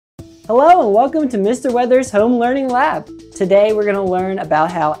Hello and welcome to Mr. Weather's Home Learning Lab. Today we're going to learn about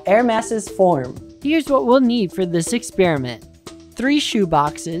how air masses form. Here's what we'll need for this experiment. 3 shoe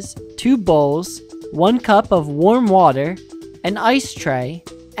boxes, 2 bowls, 1 cup of warm water, an ice tray,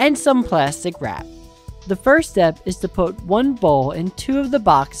 and some plastic wrap. The first step is to put 1 bowl in 2 of the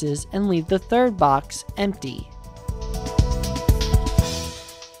boxes and leave the 3rd box empty.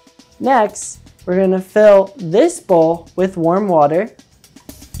 Next, we're going to fill this bowl with warm water.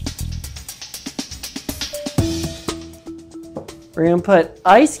 We're going to put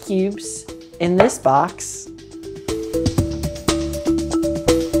ice cubes in this box.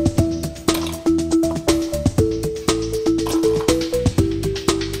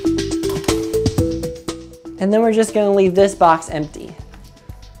 And then we're just going to leave this box empty.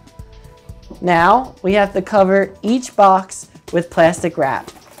 Now we have to cover each box with plastic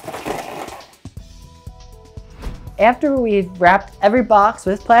wrap. After we've wrapped every box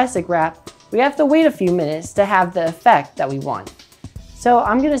with plastic wrap, we have to wait a few minutes to have the effect that we want. So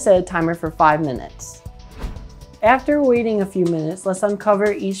I'm going to set a timer for 5 minutes. After waiting a few minutes, let's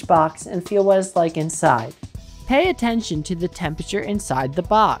uncover each box and feel what it's like inside. Pay attention to the temperature inside the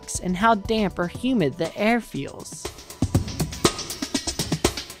box and how damp or humid the air feels.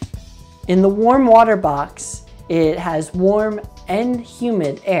 In the warm water box, it has warm and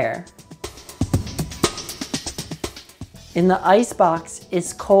humid air. In the ice box,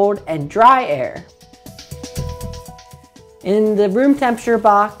 it's cold and dry air. In the room temperature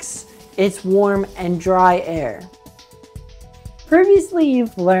box, it's warm and dry air. Previously,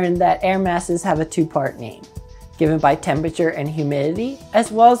 you've learned that air masses have a 2-part name, given by temperature and humidity,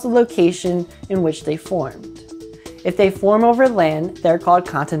 as well as the location in which they formed. If they form over land, they're called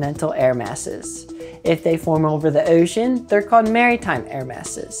continental air masses. If they form over the ocean, they're called maritime air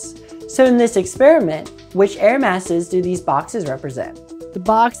masses. So in this experiment, which air masses do these boxes represent? The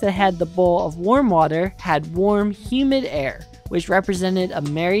box that had the bowl of warm water had warm, humid air, which represented a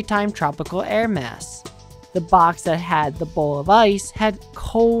maritime tropical air mass. The box that had the bowl of ice had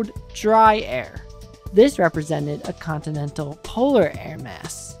cold, dry air. This represented a continental polar air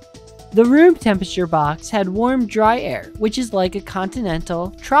mass. The room temperature box had warm, dry air, which is like a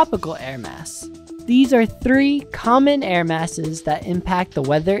continental tropical air mass. These are 3 common air masses that impact the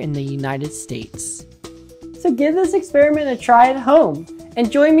weather in the United States. So give this experiment a try at home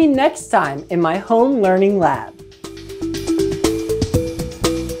and join me next time in my home learning lab.